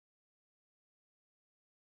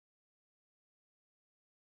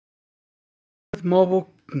with Mobile.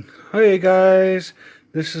 Hey guys,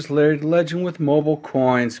 this is Larry the Legend with Mobile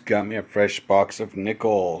Coins. Got me a fresh box of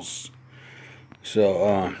nickels.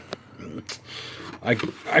 So I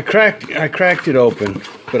cracked it open,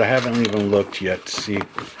 but I haven't even looked yet to see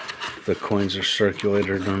if the coins are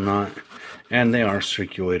circulated or not. And they are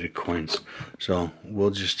circulated coins. So we'll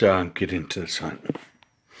just get into this hunt.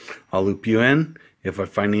 I'll loop you in if I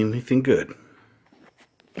find anything good.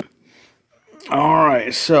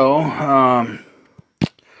 Alright, so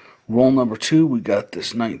roll number 2, we got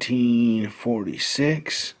this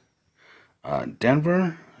 1946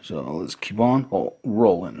 Denver. So let's keep on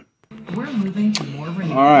rolling. We're moving to more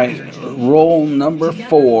renewable. Alright, roll number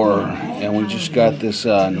 4, and we just got this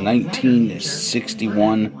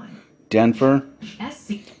 1961 Denver. Let's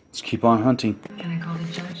keep on hunting.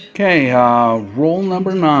 Okay, roll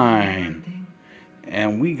number 9,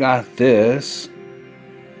 and we got this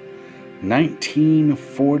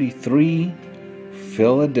 1943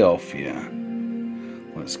 Philadelphia.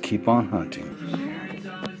 Let's keep on hunting.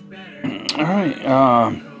 Alright,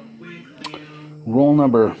 roll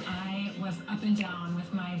number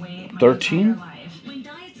 13.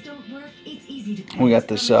 We got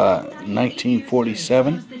this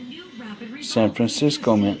 1947 San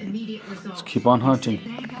Francisco Mint. Let's keep on hunting.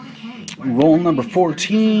 Roll number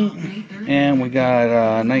 14, and we got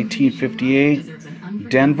 1958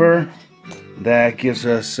 Denver. That gives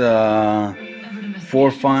us 4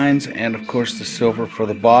 finds and of course the silver for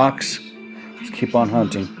the box. Let's keep on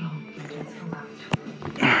hunting.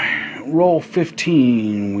 Roll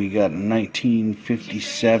 15, we got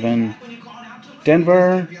 1957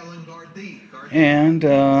 Denver and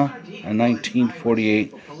a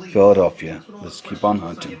 1948 Philadelphia. Let's keep on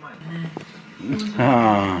hunting.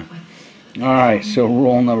 Alright, so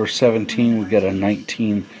roll number 17, we got a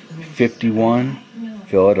 1951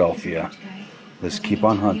 Philadelphia. Let's keep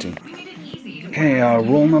on hunting. Okay,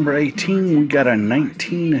 roll number 18, we got a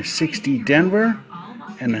 1960 Denver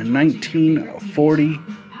and a 1940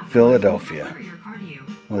 Philadelphia.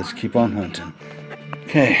 Let's keep on hunting.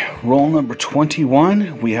 Okay, roll number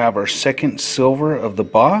 21, we have our second silver of the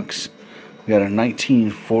box. We got a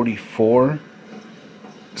 1944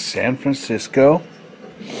 San Francisco.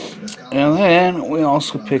 And then we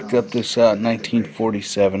also picked up this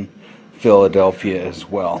 1947 Philadelphia as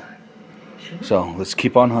well. So let's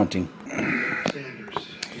keep on hunting.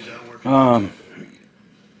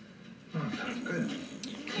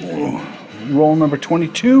 Roll number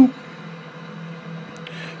 22.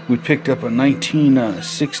 We picked up a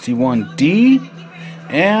 1961 D,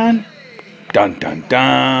 and dun dun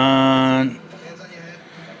dun,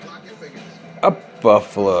 a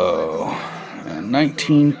Buffalo,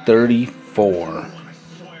 1934.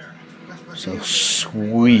 So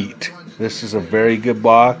sweet. This is a very good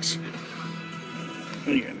box.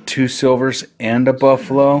 2 silvers and a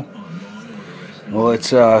Buffalo. Well,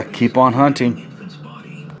 let's keep on hunting.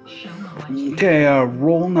 Okay,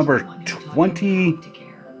 roll number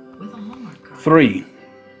 23.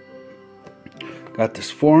 Got this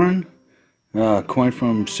foreign coin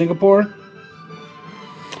from Singapore.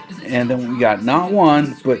 And then we got not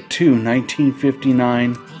 1, but 2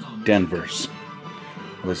 1959 Denvers.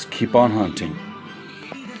 Let's keep on hunting.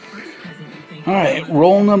 Alright,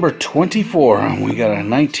 roll number 24. We got a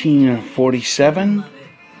 1947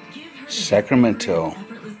 Sacramento.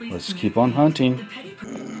 Let's keep on hunting.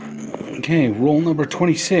 Okay, roll number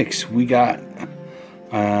 26. We got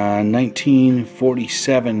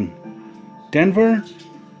 1947 Denver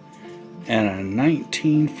and a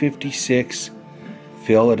 1956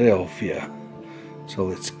 Philadelphia. So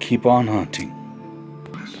let's keep on hunting.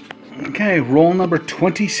 Okay, roll number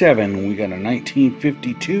 27. We got a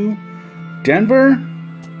 1952 Denver.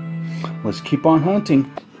 Let's keep on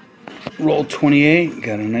hunting. Roll 28.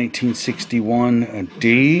 Got a 1961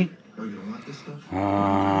 D.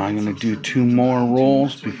 I'm going to do 2 more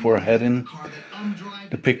rolls before heading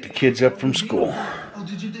to pick the kids up from school.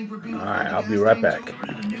 Alright, I'll be right back.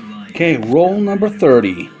 Okay, roll number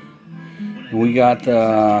 30. We got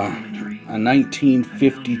a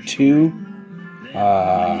 1952.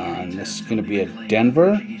 And this is going to be a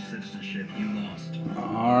Denver.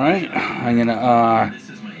 Alright, I'm going to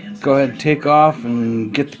go ahead and take off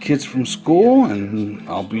and get the kids from school, and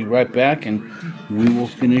I'll be right back, and we will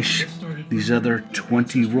finish these other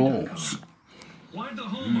 20 rolls.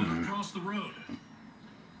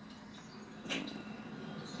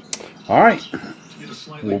 Alright,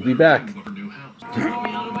 we'll be back.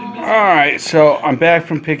 Alright, so I'm back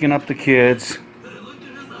from picking up the kids.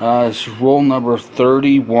 This is roll number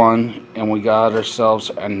 31, and we got ourselves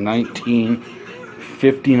a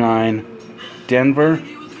 1959 Denver.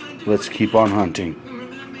 Let's keep on hunting.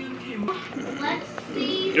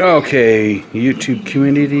 Okay, YouTube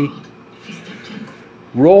community.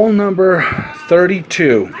 Roll number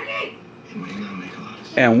 32.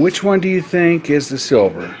 And which one do you think is the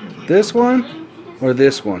silver? This one or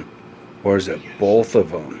this one? Or is it both of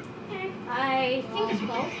them? I think it's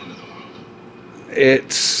both.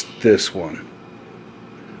 It's this one.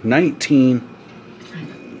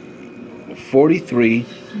 1943.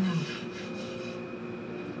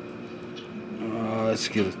 Let's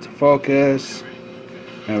get it to focus.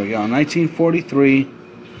 There we go. 1943,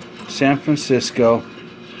 San Francisco.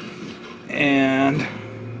 And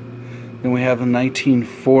then we have the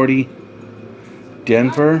 1940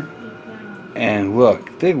 Denver. And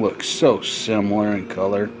look, they look so similar in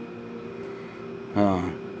color.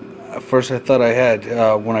 At first I thought I had,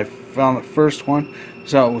 when I found the first one, I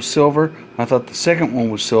thought it was silver. I thought the second one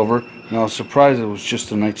was silver, and I was surprised it was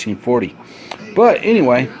just a 1940. But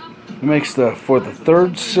anyway, it makes for the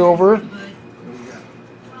third silver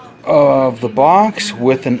of the box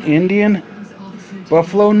with an Indian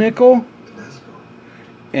Buffalo nickel,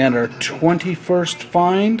 and our 21st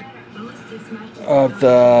find of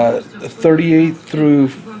the 38 through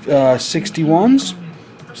 61s.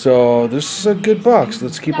 So this is a good box.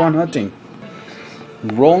 Let's keep on hunting.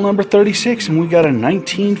 Roll number 36, and we got a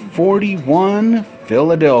 1941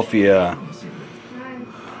 Philadelphia.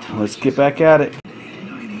 Let's get back at it.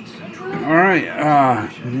 Alright,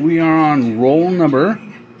 we are on roll number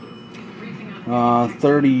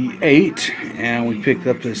 38, and we picked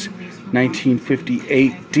up this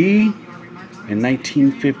 1958D and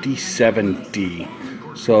 1957D.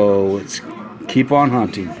 So let's keep on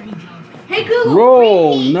hunting. Hey Google.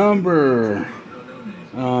 Roll number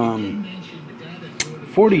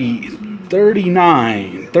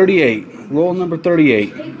 38. Roll number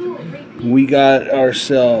 38. We got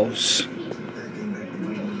ourselves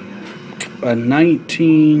a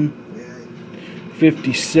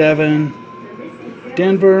 1957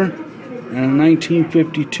 Denver and a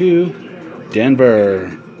 1952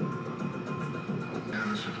 Denver.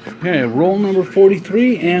 Okay, roll number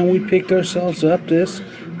 43, and we picked ourselves up this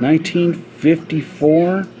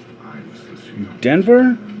 1954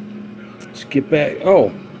 Denver. Let's get back.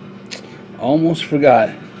 Oh, almost forgot.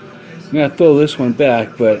 I'm going to throw this one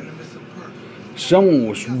back, but someone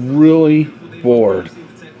was really bored.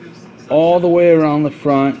 All the way around the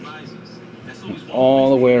front and all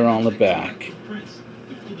the way around the back.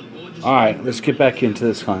 Alright, let's get back into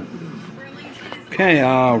this hunt. Okay,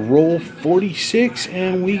 roll 46,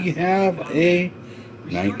 and we have a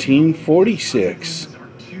 1946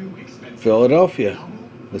 Philadelphia.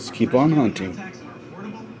 Let's keep on hunting.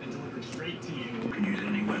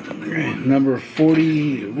 Okay, number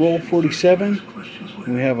 40, roll 47.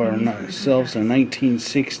 We have ourselves a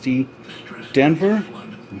 1960 Denver.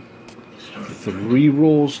 3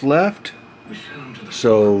 rolls left,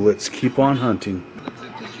 so let's keep on hunting.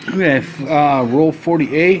 Okay, roll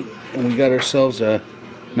 48, and we got ourselves a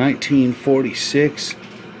 1946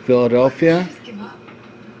 Philadelphia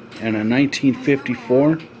and a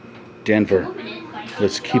 1954 Denver.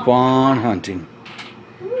 Let's keep on hunting.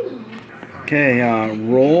 Okay,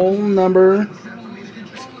 roll number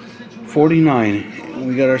 49.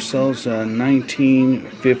 We got ourselves a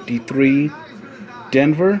 1953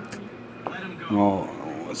 Denver. Well,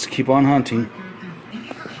 let's keep on hunting.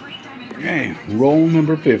 Okay, roll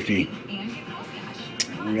number 50.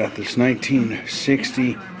 We got this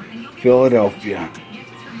 1960 Philadelphia.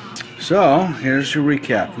 So, here's your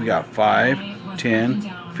recap. We got 5, 10,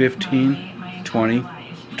 15, 20,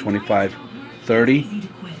 25, 30,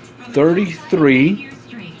 33,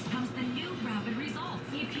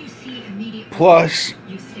 plus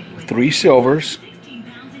 3 silvers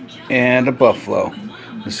and a buffalo.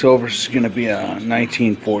 The silver is going to be a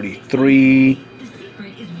 1943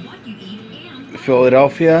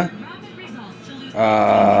 Philadelphia,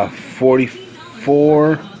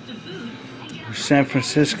 44 San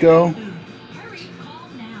Francisco,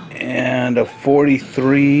 and a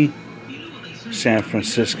 43 San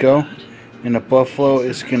Francisco. And the buffalo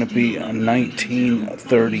is going to be a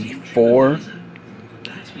 1934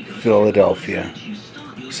 Philadelphia.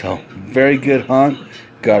 So, very good hunt.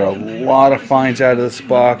 Got a lot of finds out of this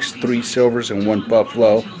box, 3 silvers and 1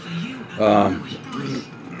 buffalo.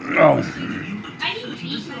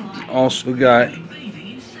 Also got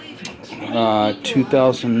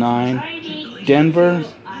 2009 Denver.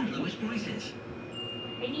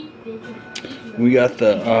 We got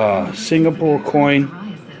the Singapore coin,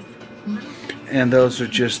 and those are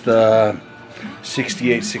just the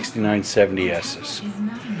 68, 69, 70S's.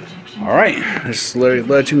 Alright, this is Larry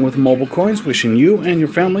Legend with Mobile Coins, wishing you and your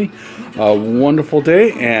family a wonderful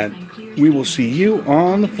day, and we will see you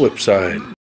on the flip side.